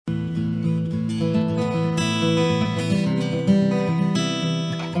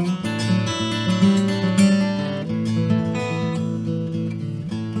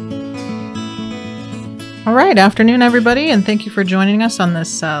All right. Afternoon, everybody. And thank you for joining us on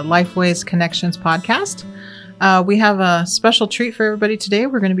this Lifeways Connections podcast. We have a special treat for everybody today.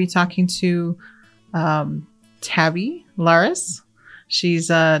 We're going to be talking to Tabby Laris. She's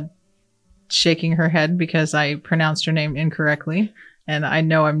shaking her head because I pronounced her name incorrectly. And I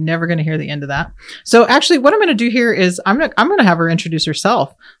know I'm never going to hear the end of that. So actually what I'm going to do here is I'm going to have her introduce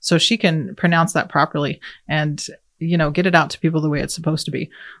herself so she can pronounce that properly and, get it out to people the way it's supposed to be.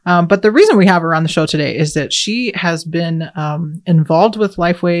 But the reason we have her on the show today is that she has been involved with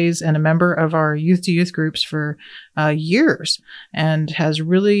Lifeways and a member of our youth to youth groups for years and has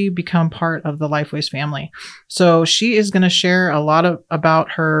really become part of the Lifeways family. So she is going to share a lot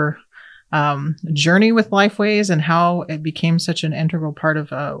about her journey with Lifeways and how it became such an integral part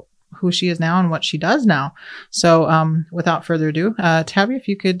of who she is now and what she does now. So without further ado, Tabby, if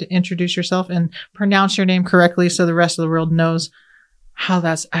you could introduce yourself and pronounce your name correctly so the rest of the world knows how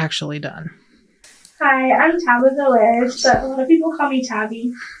that's actually done. Hi, I'm Tabitha Laris, but a lot of people call me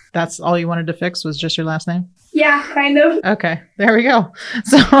Tabby. That's all you wanted to fix was just your last name? Yeah, kind of. Okay, there we go.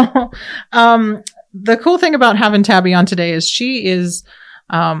 So the cool thing about having Tabby on today is she is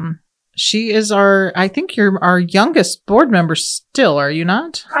I think you're our youngest board member still, are you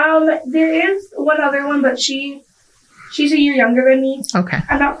not? There is one other one, but she's a year younger than me. Okay.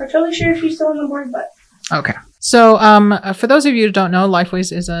 I'm not totally sure if she's still on the board, but. Okay. So, for those of you who don't know,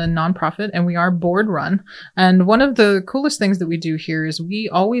 Lifeways is a nonprofit and we are board run. And one of the coolest things that we do here is we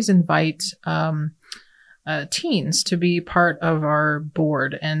always invite, teens to be part of our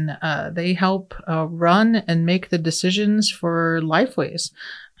board, and they help run and make the decisions for Lifeways,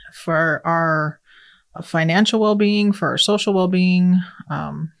 for our financial well-being, for our social well-being,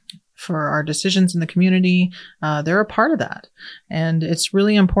 for our decisions in the community. They're a part of that. And it's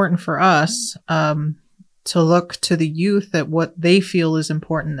really important for us to look to the youth at what they feel is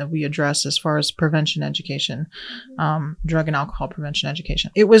important that we address as far as prevention education, drug and alcohol prevention education.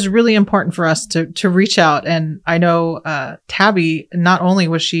 It was really important for us to reach out. And I know Tabby, not only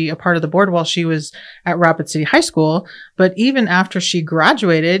was she a part of the board while she was at Rapid City High School, but even after she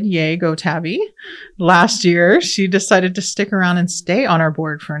graduated, yay, go Tabby, last year, she decided to stick around and stay on our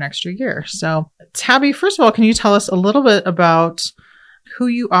board for an extra year. So Tabby, first of all, can you tell us a little bit about who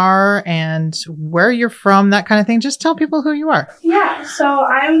you are and where you're from, that kind of thing? Just tell people who you are. Yeah, so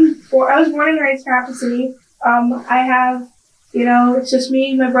I was born and raised in Rapid City. I have, it's just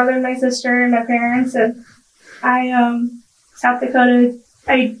me, my brother, and my sister, and my parents, and South Dakota.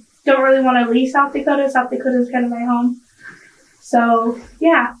 I don't really want to leave South Dakota. South Dakota is kind of my home. So,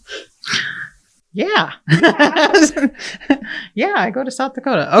 yeah. Yeah. Yeah, I go to South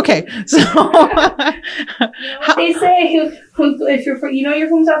Dakota. Okay. So they say if you're from, you're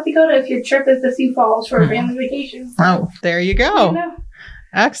from South Dakota, if your trip is to Sioux Falls for a family vacation. Oh, there you go.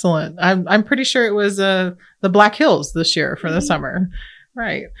 Excellent. I'm pretty sure it was the Black Hills this year for the summer.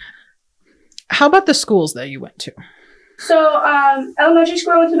 Right. How about the schools that you went to? So elementary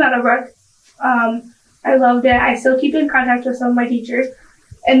school I went to Meadowbrook. I loved it. I still keep in contact with some of my teachers.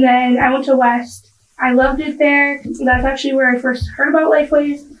 And then I went to West. I loved it there. That's actually where I first heard about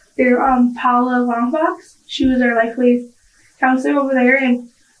Lifeways through Paula Longbox. She was our Lifeways counselor over there,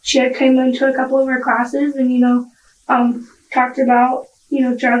 and she had come into a couple of our classes and, talked about,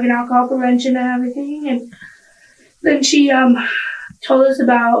 drug and alcohol prevention and everything. And then she told us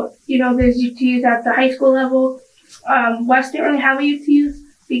about, there's youth to youth at the high school level. West didn't really have a youth to youth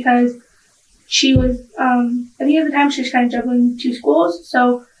because she was, I think at the time she was kind of juggling two schools.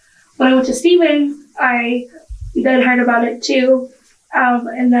 So when I went to Stevens, I then heard about it too.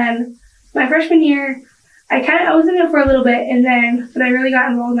 And then my freshman year, I was in it for a little bit. But I really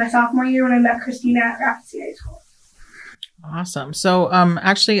got involved my sophomore year when I met Christina at Rapid City High School. Awesome. So,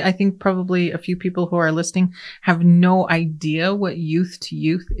 actually, I think probably a few people who are listening have no idea what youth to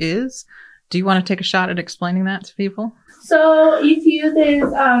youth is. Do you want to take a shot at explaining that to people? So youth to youth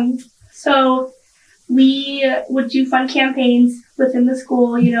is, so we would do fun campaigns within the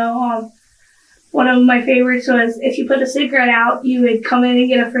school, one of my favorites was if you put a cigarette out, you would come in and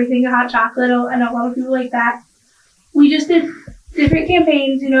get a free thing of hot chocolate, and a lot of people like that. We just did different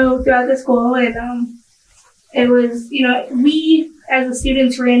campaigns, throughout the school, and it was, we as the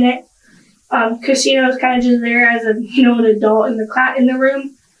students ran it. Christina was kind of just there as an adult in the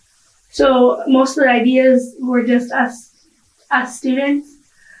room. So most of the ideas were just us students.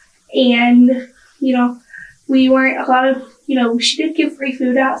 And, we weren't a lot of, she did give free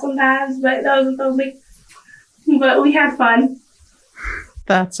food out sometimes, but but we had fun.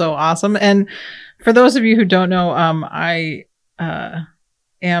 That's so awesome. And for those of you who don't know, I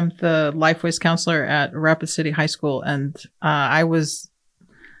am the Lifeways counselor at Rapid City High School, and I was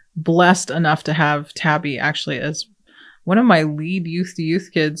blessed enough to have Tabby actually as one of my lead youth to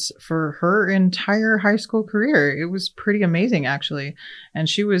youth kids for her entire high school career. It was pretty amazing, actually. And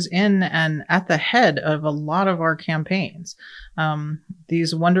she was in and at the head of a lot of our campaigns.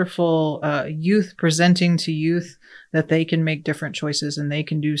 These wonderful youth presenting to youth that they can make different choices and they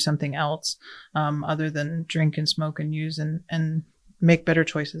can do something else other than drink and smoke and use and make better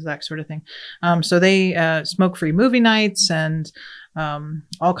choices, that sort of thing. So they smoke-free movie nights and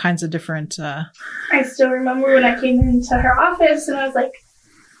all kinds of different. I still remember when I came into her office and I was like,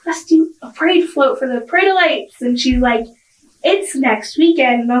 let's do a parade float for the Parade of Lights. And she's like, it's next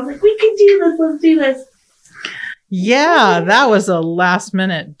weekend. And I was like, we can do this. Let's do this. Yeah, that was a last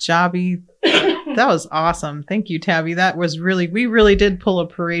minute jobby. That was awesome. Thank you, Tabby. That was we really did pull a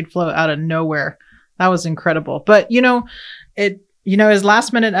parade float out of nowhere. That was incredible. But, as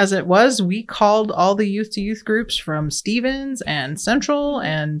last minute as it was, we called all the youth to youth groups from Stevens and Central,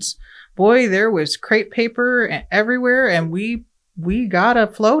 and boy, there was crepe paper everywhere, and we got a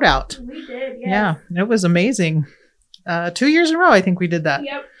float out. We did, yes. Yeah, it was amazing. 2 years in a row, I think we did that.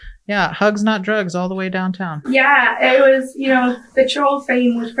 Yep. Yeah, hugs, not drugs, all the way downtown. Yeah, it was, the troll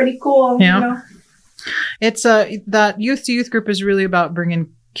fame was pretty cool. Yeah. It's that youth to youth group is really about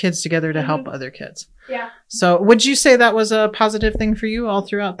bringing kids together to help other kids. Yeah. So would you say that was a positive thing for you all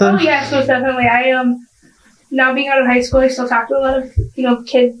throughout the... Oh, yeah, so definitely. I, now being out of high school, I still talk to a lot of,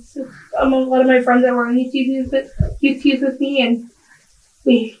 kids, a lot of my friends that were on youth youth with me, and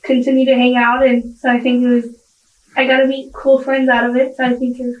we continue to hang out, and so I think I got to meet cool friends out of it, so I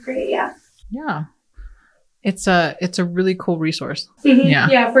think it was great, yeah. Yeah. It's a really cool resource. Mm-hmm. Yeah.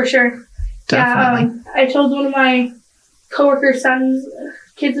 Yeah, for sure. Definitely. Yeah, I told one of my coworkers' sons,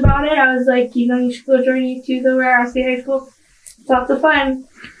 kids about it. I was like, you should go join U2 over at Ross High School. It's lots of fun.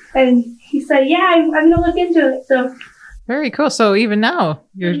 And he said, yeah, I'm going to look into it. So very cool. So even now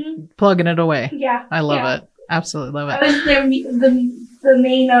you're plugging it away. Yeah. I love it. Absolutely love it. I was the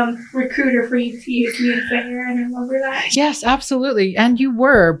main recruiter for U2 Community Center, and I remember that. Yes, absolutely. And you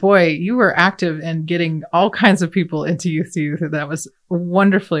were active in getting all kinds of people into youth to youth. That was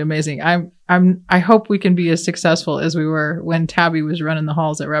wonderfully amazing. I hope we can be as successful as we were when Tabby was running the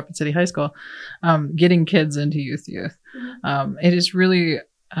halls at Rapid City High School, getting kids into youth to youth. It is really,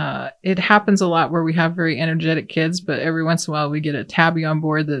 it happens a lot where we have very energetic kids, but every once in a while we get a Tabby on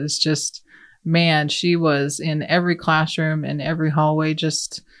board that is just, man, she was in every classroom and every hallway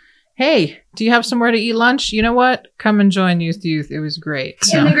just, hey, do you have somewhere to eat lunch? You know what? Come and join Youth to Youth. It was great.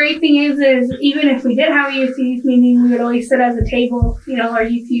 So. And the great thing is even if we did have a Youth to Youth meeting, we would always sit at the table, our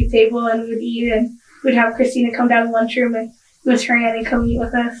Youth to Youth table, and we would eat, and we'd have Christina come down the lunchroom and with her hand and come eat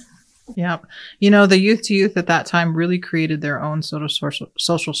with us. Yep. The Youth to Youth at that time really created their own sort of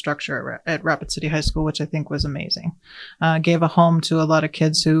social structure at Rapid City High School, which I think was amazing. Gave a home to a lot of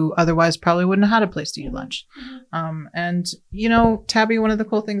kids who otherwise probably wouldn't have had a place to eat lunch. And, Tabby, one of the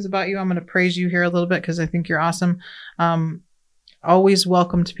cool things about you, I'm going to praise you here a little bit because I think you're awesome. Always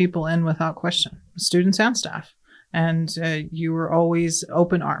welcomed people in without question, students and staff. And you were always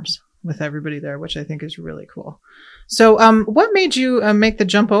open arms with everybody there, which I think is really cool. So what made you make the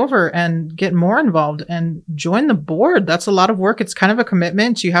jump over and get more involved and join the board? That's a lot of work. It's kind of a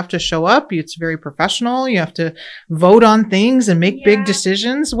commitment. You have to show up. It's very professional. You have to vote on things and make big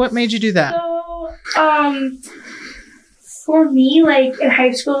decisions. What made you do that? So, for me, in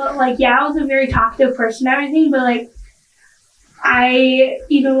high school, I was a very talkative person and everything, but I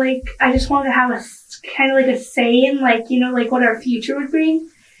just wanted to have a kind of a say in what our future would bring.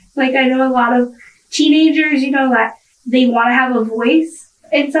 I know a lot of teenagers, that they want to have a voice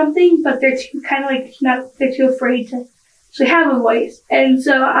in something, but they're too they're too afraid to actually have a voice. And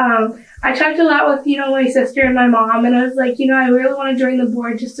so, I talked a lot with, my sister and my mom, and I was like, I really want to join the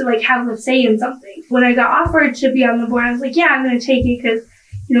board just to have a say in something. When I got offered to be on the board, I was like, yeah, I'm going to take it because,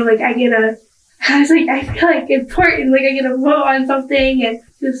 I feel important, I get a vote on something, and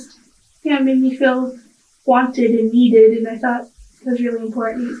just, made me feel wanted and needed, and I thought it was really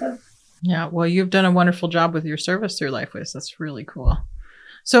important. So. Yeah, well, you've done a wonderful job with your service through Lifeways. That's really cool.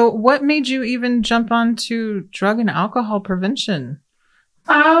 So what made you even jump onto drug and alcohol prevention?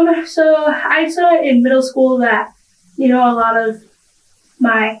 So I saw in middle school that, a lot of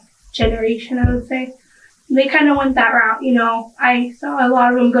my generation, I would say, they kind of went that route. I saw a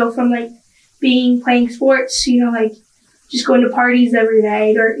lot of them go from playing sports, just going to parties every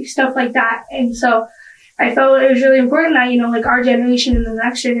night or stuff like that. And so I felt it was really important that, our generation and the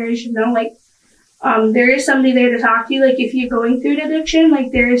next generation know, there is somebody there to talk to you. If you're going through an addiction,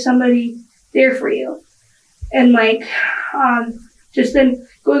 there is somebody there for you. And, just then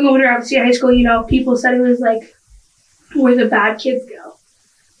going over to Rapid City High School, people said it was, where the bad kids go.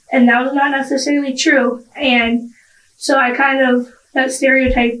 And that was not necessarily true. And so I kind of, that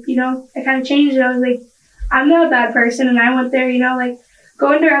stereotype, I kind of changed it. I was like, I'm not a bad person. And I went there, like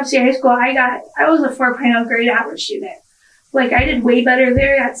going to Rapid City High School, I was a 4.0 grade average student. Like I did way better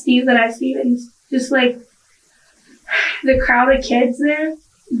there at Steve than at Stevens. Just like the crowd of kids there,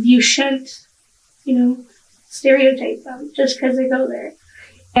 you shouldn't, stereotype them just because they go there.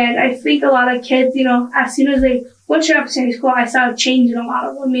 And I think a lot of kids, as soon as they went to Rapid City High School, I saw a change in a lot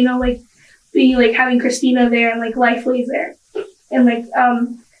of them, like being like having Christina there and like Lifely's there. And like,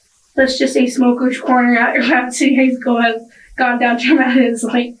 let's just say Smoker's Corner at Rapid City High School has gone down tremendous,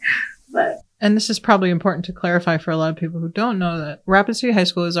 but. And this is probably important to clarify for a lot of people who don't know that Rapid City High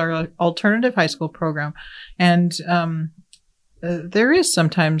School is our alternative high school program. And, there is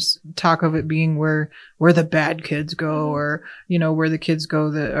sometimes talk of it being where the bad kids go, or, where the kids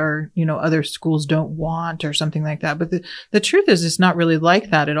go that are, other schools don't want or something like that. But the truth is it's not really like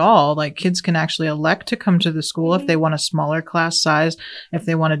that at all. Like kids can actually elect to come to the school if they want a smaller class size, if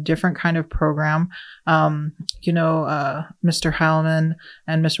they want a different kind of program. Mr. Heilman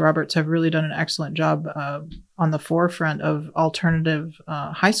and Miss Roberts have really done an excellent job, on the forefront of alternative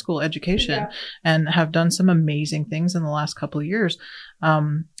high school education, and have done some amazing things in the last couple of years.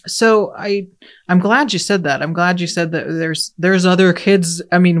 So I'm glad you said that. I'm glad you said that there's other kids.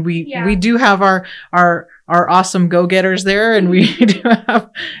 I mean, we do have our awesome go-getters there, and we do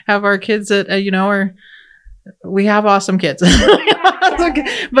have our kids that, we have awesome kids.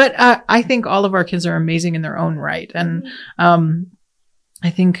 But I think all of our kids are amazing in their own right. And I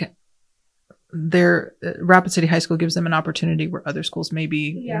think Rapid City High School gives them an opportunity where other schools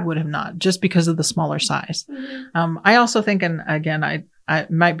maybe would have not, just because of the smaller size. I also think, and again, I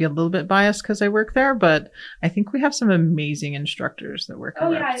might be a little bit biased because I work there, but I think we have some amazing instructors that work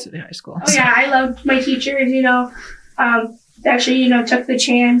at Rapid City High School. Oh yeah, I loved my teachers, actually, took the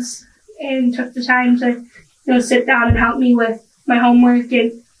chance and took the time to, sit down and help me with my homework.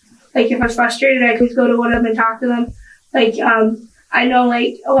 And like, if I was frustrated, I could go to one of them and talk to them. Like, I know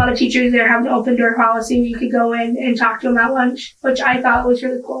like a lot of teachers there have an open door policy where you could go in and talk to them at lunch, which I thought was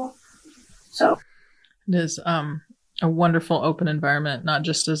really cool. So it is a wonderful open environment, not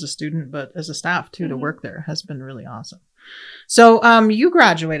just as a student, but as a staff too, to work there has been really awesome. So you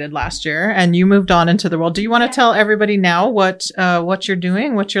graduated last year and you moved on into the world. Do you want to tell everybody now what you're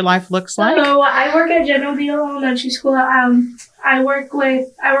doing, what your life looks like? So I work at General Beal Elementary School. I work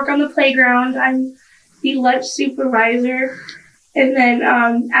on the playground. I'm the lunch supervisor. And then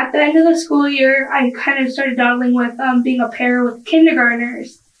at the end of the school year, I kind of started dawdling with being a pair with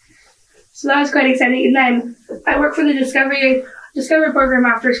kindergartners. So that was quite exciting. And then I work for the Discovery program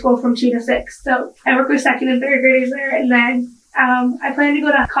after school from 2 to 6. So I work with second and third graders there. And then I plan to go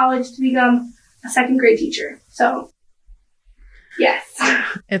to college to become a second grade teacher. So yes.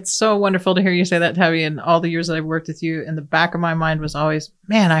 It's so wonderful to hear you say that, Tabby. And all the years that I've worked with you, in the back of my mind was always,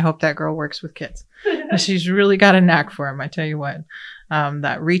 man, I hope that girl works with kids. She's really got a knack for them. I tell you what,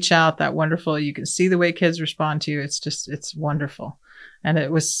 that reach out, that wonderful, you can see the way kids respond to you. It's wonderful. And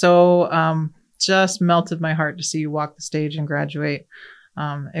it was so, just melted my heart to see you walk the stage and graduate.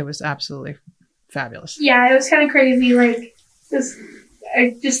 It was absolutely fabulous. Yeah, it was kind of crazy. Like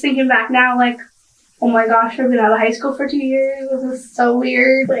just thinking back now, like, oh my gosh, I've been out of high school for 2 years. This is so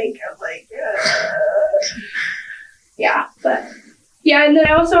weird. Like, I'm like, yeah, but yeah. And then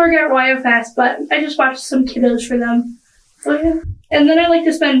I also work at YFS, but I just watch some kiddos for them. So yeah. And then I like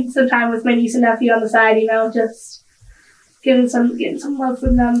to spend some time with my niece and nephew on the side, just getting some love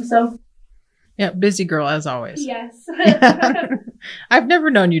from them. So yeah, busy girl as always. Yes. I've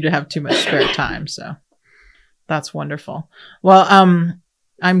never known you to have too much spare time, so that's wonderful. Well,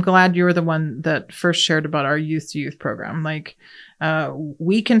 I'm glad you're the one that first shared about our youth to youth program. Like,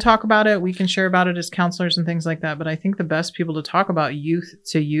 we can talk about it, we can share about it as counselors and things like that. But I think the best people to talk about youth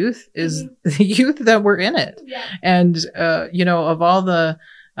to youth is the youth that were in it. Yeah. And, of all the,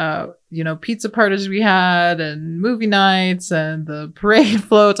 pizza parties we had and movie nights and the parade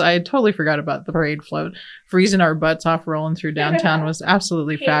floats. I had totally forgot about the parade float. Freezing our butts off rolling through downtown was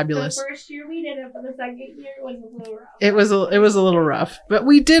absolutely fabulous. The first year we did it, but the second year was a little rough. It was a little rough, but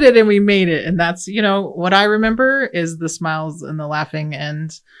we did it and we made it. And that's, what I remember is the smiles and the laughing,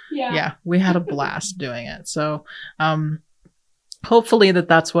 and yeah, we had a blast doing it. So, hopefully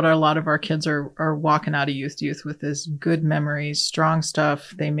that's what a lot of our kids are walking out of youth to youth with, is good memories, strong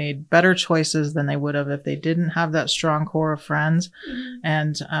stuff. They made better choices than they would have if they didn't have that strong core of friends.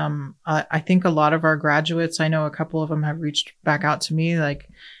 And I think a lot of our graduates, I know a couple of them have reached back out to me like,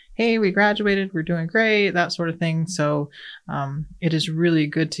 hey, we graduated, we're doing great, that sort of thing. So it is really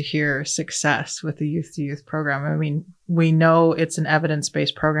good to hear success with the Youth to Youth program. I mean, we know it's an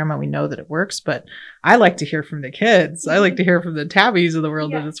evidence-based program and we know that it works, but I like to hear from the kids. I like to hear from the Tabbies of the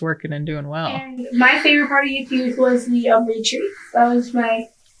world that it's working and doing well. And my favorite part of Youth to Youth was the retreat. That was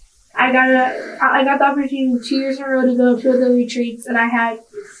I got the opportunity 2 years in a row to go to the retreats, and I had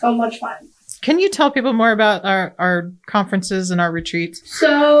so much fun. Can you tell people more about our conferences and our retreats?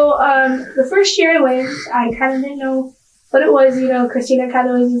 So the first year I went, I kind of didn't know what it was. Christina kind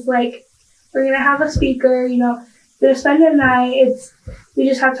of was just like, we're going to have a speaker, going to spend the night. We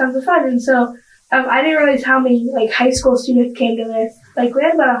just have tons of fun. And so I didn't realize how many like high school students came to this. Like we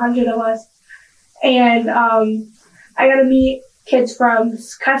had about 100 of us. And I got to meet kids from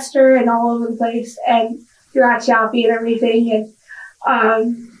Custer and all over the place and throughout Chaffee and everything.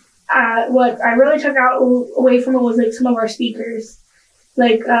 And what I really took away from it was like some of our speakers.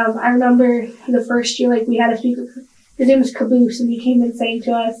 Like I remember the first year, like we had a speaker. His name was Caboose, and he came and sang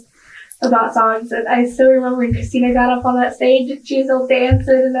to us about songs. And I still remember when Christina got up on that stage, she was all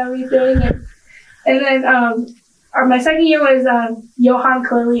dancing and everything. And then my second year was Johan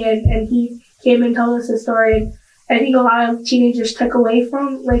Kalilian, and he came and told us a story. And I think a lot of teenagers took a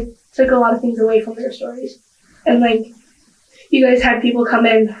lot of things away from their stories. And like you guys had people come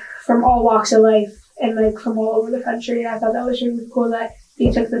in from all walks of life and like from all over the country. And I thought that was really cool that they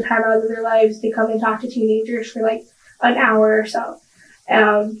took the time out of their lives to come and talk to teenagers for like an hour or so.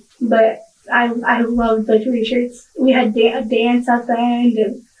 But I loved the retreats. We had a dance at the end,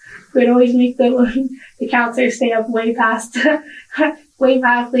 and we'd always make the counselors stay up way past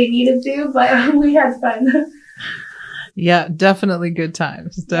they needed to, but we had fun. Yeah, definitely good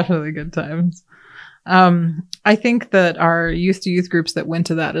times. Definitely good times. I think that our youth to youth groups that went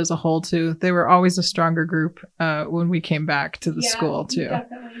to that as a whole too, they were always a stronger group when we came back to the school too.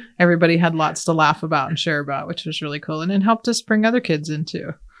 Definitely. Everybody had lots to laugh about and share about, which was really cool. And it helped us bring other kids in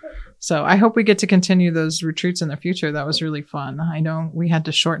too. So I hope we get to continue those retreats in the future. That was really fun. I know we had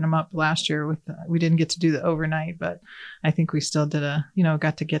to shorten them up last year we didn't get to do the overnight, but I think we still did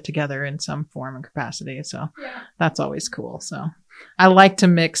got to get together in some form and capacity. So that's always cool. So I like to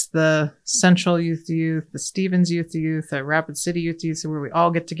mix the Central Youth to Youth, the Stevens Youth to Youth, the Rapid City Youth to Youth, so where we all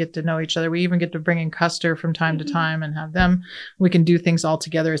get to know each other. We even get to bring in Custer from time to time and have them. We can do things all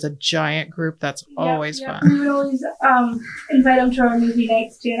together as a giant group. That's always fun. We would always invite them to our movie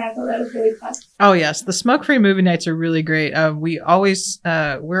nights too, and I thought that was really fun. Oh yes, the smoke-free movie nights are really great. We're always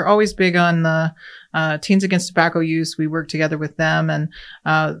big on the Teens Against Tobacco Use. We work together with them, and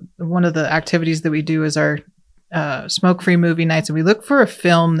one of the activities that we do is our smoke-free movie nights, and we look for a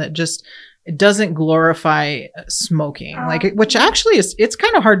film that just doesn't glorify smoking, which actually it's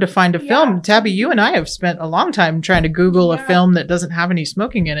kind of hard to find a film. Tabby, you and I have spent a long time trying to Google a film that doesn't have any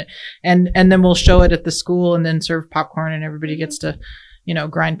smoking in it, and then we'll show it at the school and then serve popcorn, and everybody gets to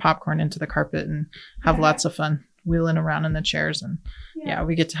grind popcorn into the carpet and have lots of fun wheeling around in the chairs, and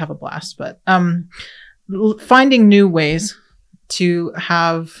we get to have a blast. But finding new ways to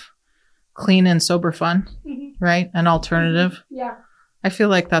have clean and sober fun, right? An alternative. Yeah. I feel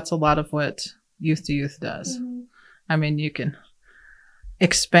like that's a lot of what Youth to Youth does. I mean, you can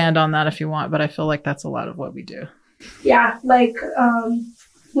expand on that if you want, but I feel like that's a lot of what we do. Yeah, like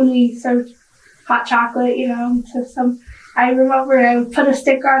when we served hot chocolate, to I remember I would put a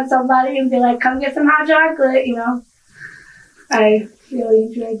sticker on somebody and be like, come get some hot chocolate, I really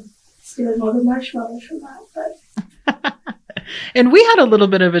enjoyed stealing all the marshmallows from that, but... And we had a little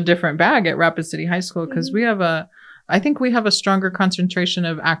bit of a different bag at Rapid City High School because I think we have a stronger concentration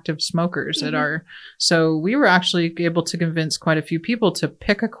of active smokers at so we were actually able to convince quite a few people to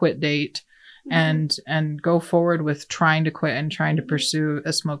pick a quit date and go forward with trying to quit and trying to pursue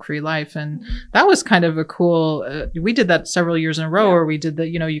a smoke-free life. And that was kind of a cool, we did that several years in a row where we did that,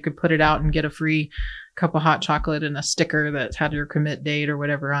 you could put it out and get a free cup of hot chocolate and a sticker that had your commit date or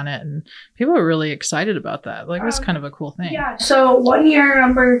whatever on it, and people were really excited about that. Like it was kind of a cool thing. So one year I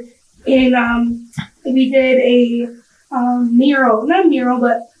remember we did a not mural,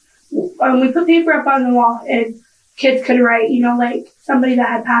 but we put paper up on the wall and kids could write, like somebody that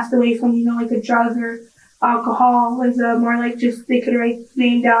had passed away from like a drug or alcohol was more like just they could write the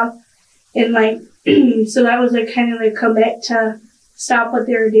name down, and like so that was like kind of like commit to stop what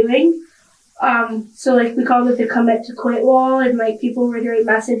they were doing. So like we called it the commit to quit wall, and like people were writing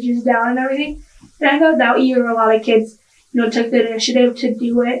messages down and everything. And I thought that year a lot of kids, took the initiative to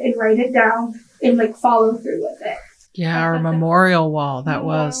do it and write it down and like follow through with it. Yeah, our memorial wall. That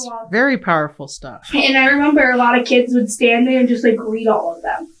was very powerful stuff. And I remember a lot of kids would stand there and just like read all of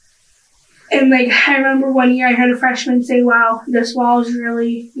them. And like, I remember one year I heard a freshman say, wow, this wall is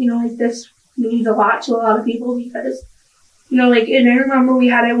really, like this means a lot to a lot of people because, like, and I remember we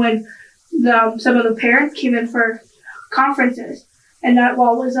had it when some of the parents came in for conferences and that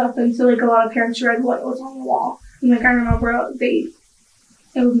wall was up. And so like a lot of parents read what was on the wall. And like, I remember it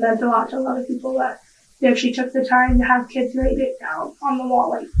meant a lot to a lot of people that they actually took the time to have kids write it down on the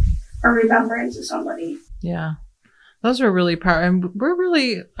wall, like a remembrance of somebody. Yeah. Those are really powerful. And we're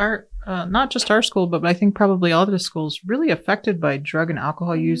really, not just our school, but I think probably all of the schools really affected by drug and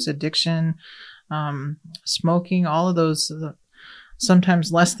alcohol use, addiction, smoking, all of those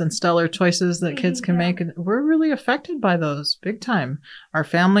sometimes less than stellar choices that kids can make. And we're really affected by those big time. Our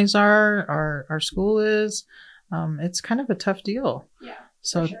families are, our school is. It's kind of a tough deal. Yeah.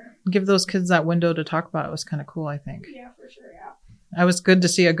 So give those kids that window to talk about it was kind of cool, I think. Yeah, for sure. Yeah. It was good to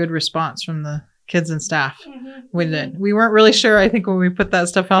see a good response from the kids and staff. We weren't really sure, I think, when we put that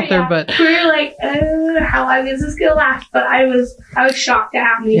stuff out there, but we were like, how long is this gonna last? But I was shocked at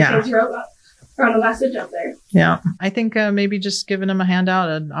how many kids wrote a message up there. Yeah, I think maybe just giving them a handout,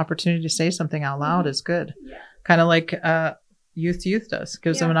 an opportunity to say something out loud is good. Yeah. Kind of like Youth does,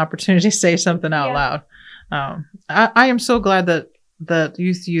 gives them an opportunity to say something out loud. I am so glad that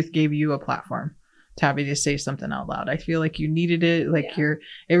Youth gave you a platform, Tabby, to say something out loud. I feel like you needed it. Like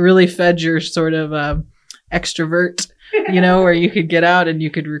it really fed your sort of extrovert, where you could get out and you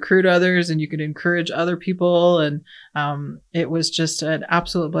could recruit others and you could encourage other people. And it was just an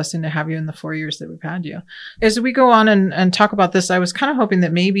absolute blessing to have you in the 4 years that we've had you. As we go on and talk about this, I was kind of hoping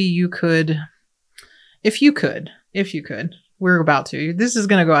that maybe you could, if you could, we're about to, this is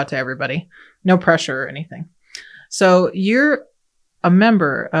going to go out to everybody, no pressure or anything. So you're a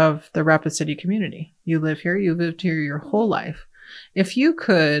member of the Rapid City community. You live here. You lived here your whole life. If you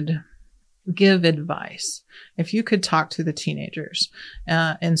could give advice, if you could talk to the teenagers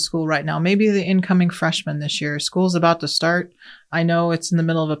in school right now, maybe the incoming freshmen this year, school's about to start. I know it's in the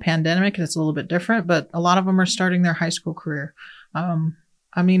middle of a pandemic and it's a little bit different, but a lot of them are starting their high school career.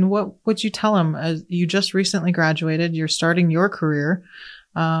 What would you tell them? As you just recently graduated, you're starting your career.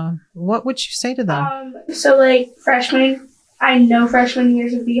 What would you say to them? So like freshmen, I know freshman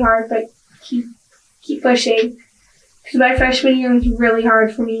years would be hard, but keep pushing. Because my freshman year was really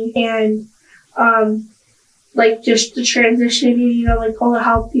hard for me, and like just the transition, like all the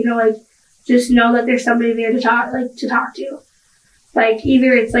help, like just know that there's somebody there to talk to. Like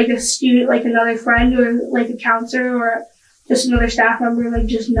either it's like a student, like another friend, or like a counselor, or just another staff member. Like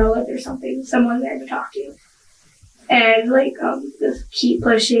just know that there's someone there to talk to, and like just keep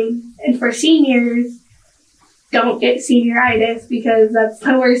pushing. And for seniors, don't get senioritis because that's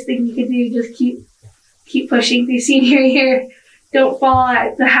the worst thing you could do. Just keep pushing through senior year. Don't fall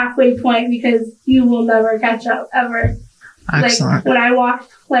at the halfway point because you will never catch up ever. Excellent. Like when I walked,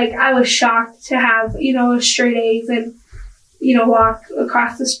 like I was shocked to have, straight A's and, walk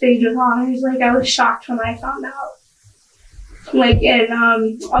across the stage with honors. Like I was shocked when I found out. Like,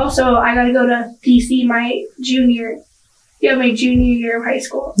 and also I got to go to PC my junior year of high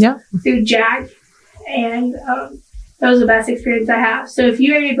school. Yeah. Through JAG. And that was the best experience I have. So if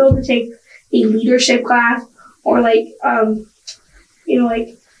you're able to take a leadership class or like,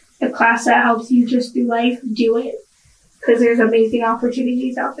 like a class that helps you just through life, do it. Because there's amazing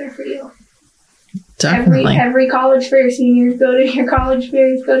opportunities out there for you. Definitely. Every college fair, seniors, go to your college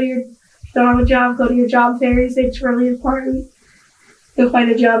fairs, don't have a job, go to your job fairs. It's really important. You'll find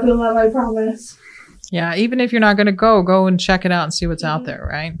a job you'll love, I promise. Yeah, even if you're not going to go and check it out and see what's out there,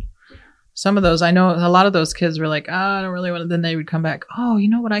 right? Some of those, I know a lot of those kids were like, I don't really want to, then they would come back, oh, you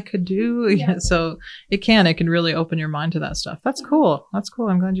know what I could do? Yeah. So it can really open your mind to that stuff. That's cool.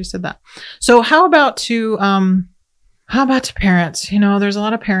 I'm glad you said that. So how about to parents? There's a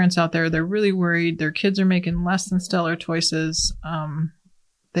lot of parents out there. They're really worried. Their kids are making less than stellar choices.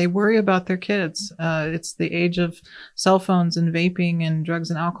 They worry about their kids. It's the age of cell phones and vaping and drugs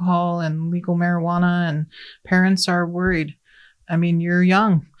and alcohol and legal marijuana, and parents are worried. You're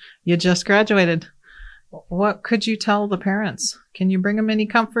young. You just graduated. What could you tell the parents? Can you bring them any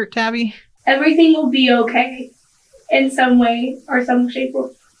comfort, Tabby? Everything will be okay in some way or some shape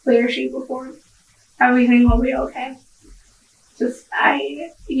or form. Everything will be okay. Just,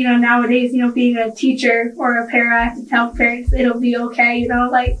 nowadays, being a teacher or a para, I have to tell parents it'll be okay,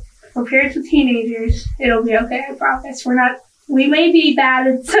 like for parents with teenagers, it'll be okay, I promise. We may be bad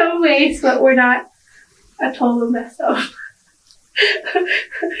in some ways, but we're not a total mess up.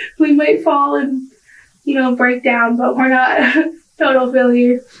 We might fall and, break down, but we're not total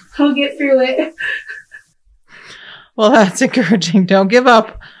failure. We'll get through it. Well, that's encouraging. Don't give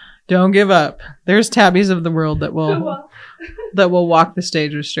up. Don't give up. There's Tabbies of the world that will Well, walk the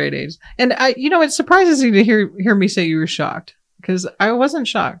stage with straight A's. And it surprises you to hear me say you were shocked, because I wasn't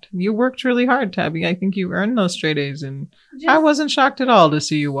shocked. You worked really hard, Tabby. I think you earned those straight A's, and I wasn't shocked at all to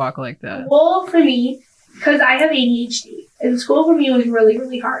see you walk like that. Well, for me, because I have ADHD, and school for me was really,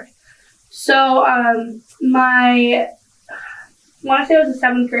 really hard. So, I want to say I was a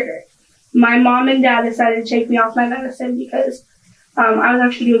 7th grader. My mom and dad decided to take me off my medicine because I was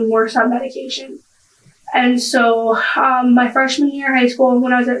actually doing worse on medication. And so my freshman year of high school,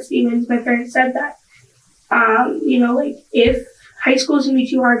 when I was at Stevens, my parents said that, if high school is going to be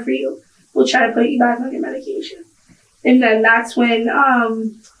too hard for you, we'll try to put you back on your medication. And then that's when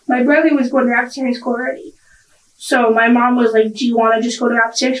my brother was going to Rapid City High School already. So my mom was like, do you want to just go to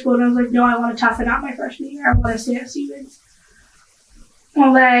Rapid City High School? And I was like, no, I want to toughen out my freshman year. I want to stay at Stevens.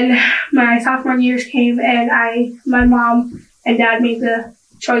 Well, then my sophomore years came, and my mom and dad made the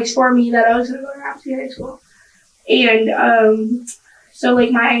choice for me that I was going to go to Rapid City High School. And so,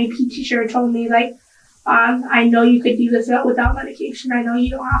 like, my IEP teacher told me, like, I know you could do this without medication. I know you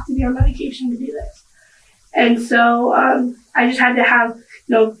don't have to be on medication to do this. And so I just had to have,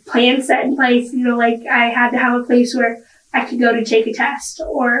 plans set in place. I had to have a place where I could go to take a test,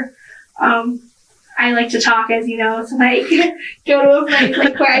 or I like to talk, as you know, so like go to a place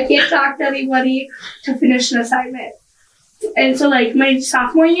like where I can't talk to anybody to finish an assignment. And so like my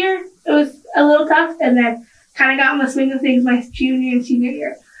sophomore year, it was a little tough, and then kind of got in the swing of things my junior and senior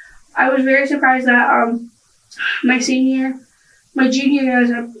year. I was very surprised that my junior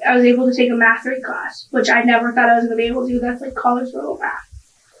year I was able to take a math 3 class, which I never thought I was going to be able to do. That's like college level math.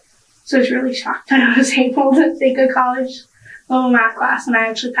 So I was really shocked that I was able to take a college level math class, and I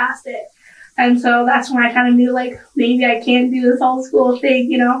actually passed it. And so that's when I kind of knew, like, maybe I can do this whole school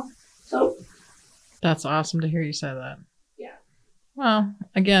thing, So that's awesome to hear you say that. Yeah. Well,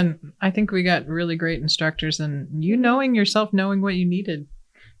 again, I think we got really great instructors, and you knowing yourself, knowing what you needed,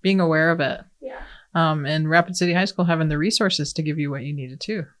 being aware of it. Yeah. And Rapid City High School having the resources to give you what you needed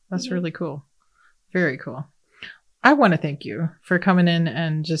too. That's really cool. Very cool. I want to thank you for coming in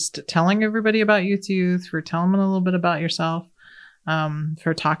and just telling everybody about Youth to Youth, for telling them a little bit about yourself,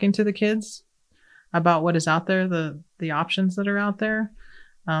 for talking to the kids about what is out there, the options that are out there.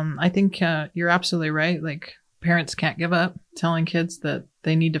 I think you're absolutely right. Like, parents can't give up telling kids that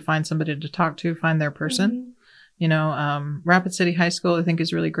they need to find somebody to talk to, find their person. Rapid City High School, I think,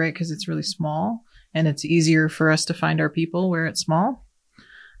 is really great because it's really small, and it's easier for us to find our people where it's small.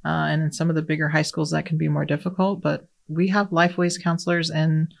 And in some of the bigger high schools, that can be more difficult, but we have Lifeways counselors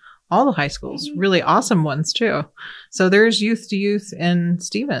in all the high schools, really awesome ones too. So there's Youth to Youth in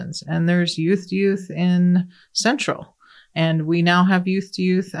Stevens, and there's Youth to Youth in Central. And we now have Youth to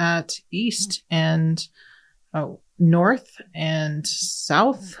Youth at East and North and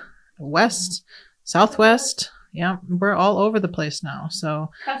South, West, Southwest. Yeah, we're all over the place now.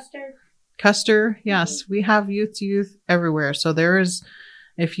 So Custer, yes, we have Youth to Youth everywhere. So there is,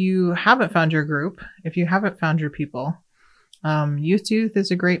 if you haven't found your group, if you haven't found your people, Youth to Youth is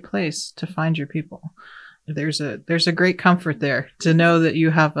a great place to find your people. There's a great comfort there to know that you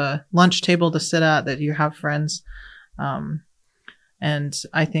have a lunch table to sit at, that you have friends. And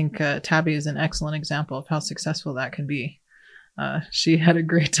I think Tabby is an excellent example of how successful that can be. She had a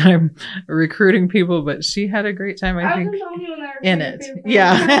great time recruiting people, but she had a great time, I think, in it.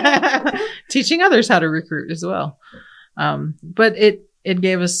 Yeah. Teaching others how to recruit as well. But it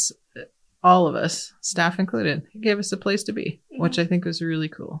gave us, all of us, staff included, it gave us a place to be, which I think was really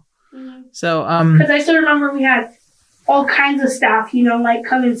cool. So, because I still remember we had all kinds of staff, like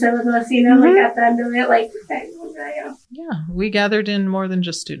come and sit with us, like at the end of it, like, yeah, we gathered in more than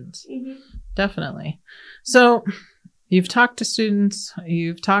just students. Definitely. So you've talked to students,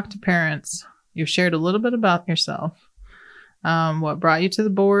 you've talked to parents, you've shared a little bit about yourself, what brought you to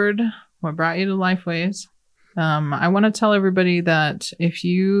the board, what brought you to Lifeways. I want to tell everybody that if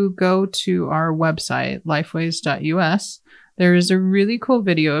you go to our website, lifeways.us, there is a really cool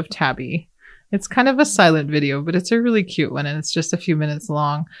video of Tabby. It's kind of a silent video, but it's a really cute one, and it's just a few minutes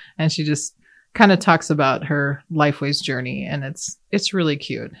long, and she just kind of talks about her Lifeways journey, and it's really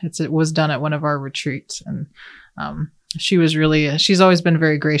cute. It was done at one of our retreats, and she's always been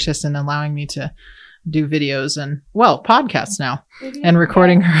very gracious in allowing me to do videos and, well, podcasts now, and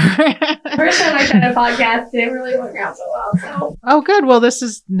recording her. First time I tried a podcast, didn't really work out so well. So. Oh, good. Well,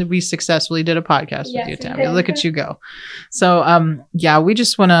 we successfully did a podcast with you, Tabby. Look at you go. So, yeah, we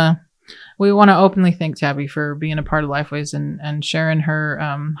want to openly thank Tabby for being a part of Lifeways and sharing her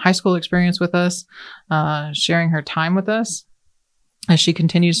high school experience with us, sharing her time with us as she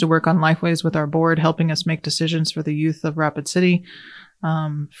continues to work on Lifeways with our board, helping us make decisions for the youth of Rapid City.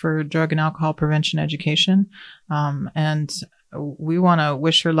 for drug and alcohol prevention education. And we want to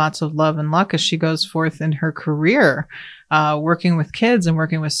wish her lots of love and luck as she goes forth in her career, working with kids and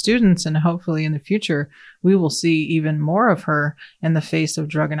working with students. And hopefully in the future, we will see even more of her in the face of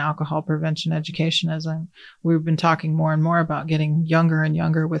drug and alcohol prevention education, as we've been talking more and more about getting younger and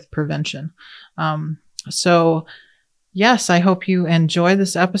younger with prevention. So yes, I hope you enjoy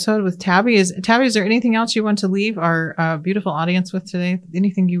this episode with Tabby. Is there anything else you want to leave our beautiful audience with today?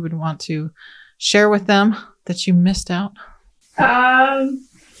 Anything you would want to share with them that you missed out? So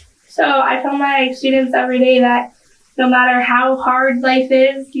I tell my students every day that no matter how hard life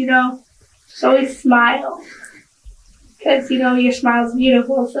is, just always smile. Because, your smile's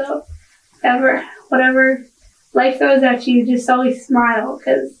beautiful. So whatever life throws at you, just always smile.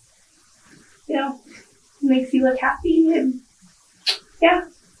 Because, it makes you look happy. And yeah.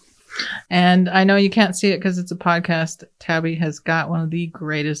 And I know you can't see it because it's a podcast. Tabby has got one of the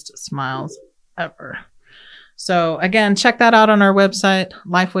greatest smiles ever. So again, check that out on our website,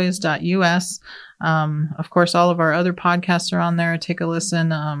 lifeways.us. Of course, all of our other podcasts are on there. Take a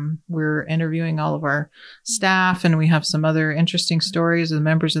listen. We're interviewing all of our staff, and we have some other interesting stories of the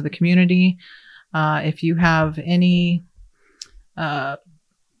members of the community. If you have any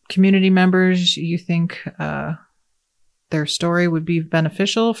community members you think their story would be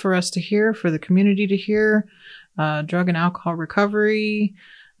beneficial for us to hear, for the community to hear, drug and alcohol recovery,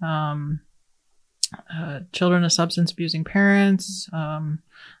 children of substance abusing parents,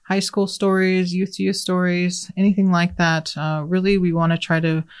 high school stories, youth stories, anything like that. Really, we want to try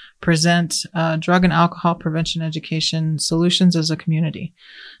to present drug and alcohol prevention education solutions as a community.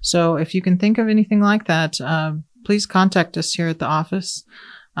 So if you can think of anything like that, please contact us here at the office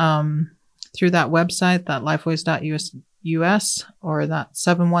through that website, that lifeways.us or that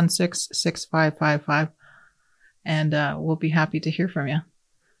 716-6555. And we'll be happy to hear from you.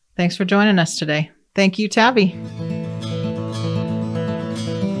 Thanks for joining us today. Thank you, Tabby.